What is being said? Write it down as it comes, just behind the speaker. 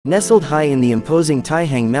Nestled high in the imposing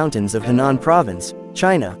Taihang Mountains of Henan Province,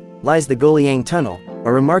 China, lies the Guoliang Tunnel,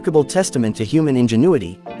 a remarkable testament to human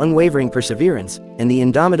ingenuity, unwavering perseverance, and the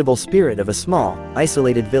indomitable spirit of a small,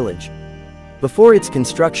 isolated village. Before its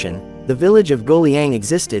construction, the village of Guoliang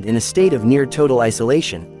existed in a state of near-total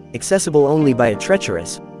isolation, accessible only by a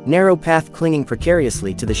treacherous, narrow path clinging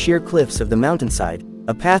precariously to the sheer cliffs of the mountainside,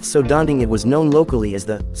 a path so daunting it was known locally as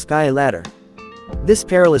the Sky Ladder. This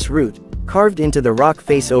perilous route, carved into the rock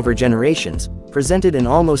face over generations, presented an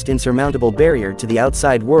almost insurmountable barrier to the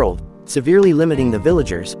outside world, severely limiting the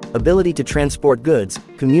villagers' ability to transport goods,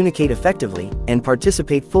 communicate effectively, and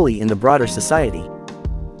participate fully in the broader society.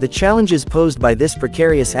 The challenges posed by this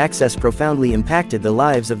precarious access profoundly impacted the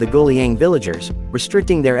lives of the Guoliang villagers,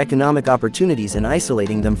 restricting their economic opportunities and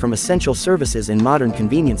isolating them from essential services and modern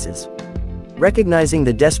conveniences. Recognizing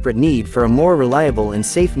the desperate need for a more reliable and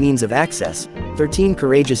safe means of access, 13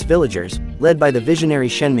 courageous villagers, led by the visionary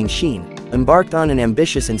Shen Mingxin, embarked on an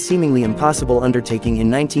ambitious and seemingly impossible undertaking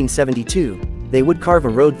in 1972. They would carve a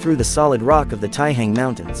road through the solid rock of the Taihang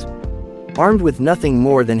Mountains. Armed with nothing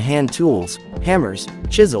more than hand tools, hammers,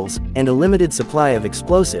 chisels, and a limited supply of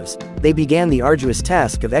explosives, they began the arduous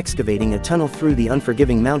task of excavating a tunnel through the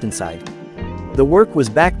unforgiving mountainside. The work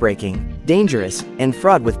was backbreaking, dangerous, and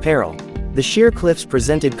fraught with peril. The sheer cliffs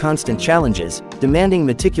presented constant challenges, demanding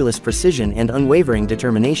meticulous precision and unwavering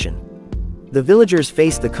determination. The villagers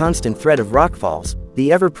faced the constant threat of rockfalls,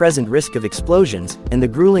 the ever-present risk of explosions, and the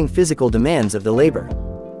grueling physical demands of the labor.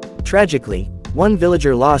 Tragically, one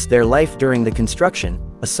villager lost their life during the construction,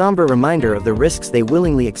 a somber reminder of the risks they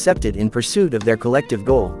willingly accepted in pursuit of their collective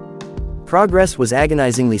goal. Progress was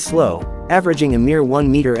agonizingly slow, averaging a mere 1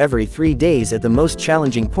 meter every 3 days at the most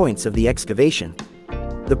challenging points of the excavation.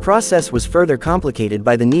 The process was further complicated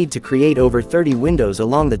by the need to create over 30 windows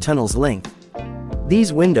along the tunnel's length.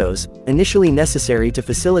 These windows, initially necessary to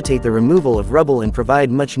facilitate the removal of rubble and provide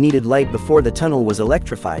much-needed light before the tunnel was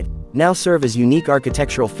electrified, now serve as unique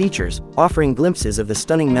architectural features, offering glimpses of the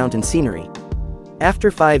stunning mountain scenery. After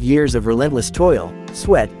 5 years of relentless toil,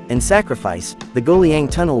 sweat, and sacrifice, the Guoliang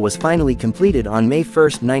Tunnel was finally completed on May 1,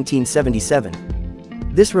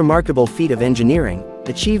 1977. This remarkable feat of engineering,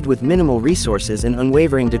 achieved with minimal resources and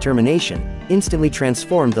unwavering determination, instantly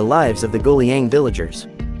transformed the lives of the Guoliang villagers.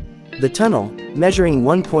 The tunnel, measuring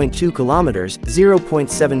 1.2 kilometers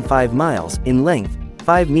 (0.75 miles) in length,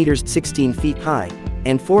 5 meters (16 feet) high,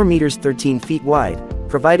 and 4 meters (13 feet) wide,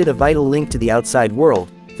 provided a vital link to the outside world,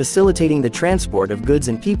 facilitating the transport of goods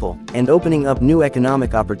and people, and opening up new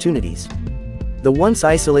economic opportunities. The once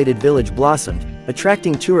isolated village blossomed,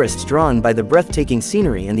 attracting tourists drawn by the breathtaking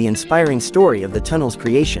scenery and the inspiring story of the tunnel's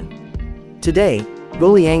creation. Today,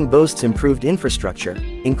 Guoliang boasts improved infrastructure,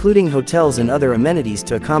 including hotels and other amenities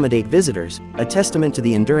to accommodate visitors, a testament to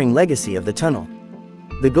the enduring legacy of the tunnel.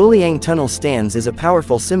 The Guoliang Tunnel stands as a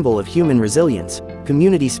powerful symbol of human resilience,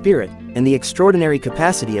 community spirit, and the extraordinary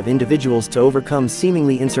capacity of individuals to overcome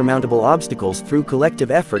seemingly insurmountable obstacles through collective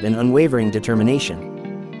effort and unwavering determination.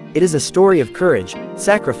 It is a story of courage,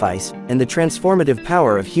 sacrifice, and the transformative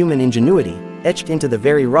power of human ingenuity, etched into the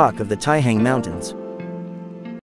very rock of the Taihang Mountains.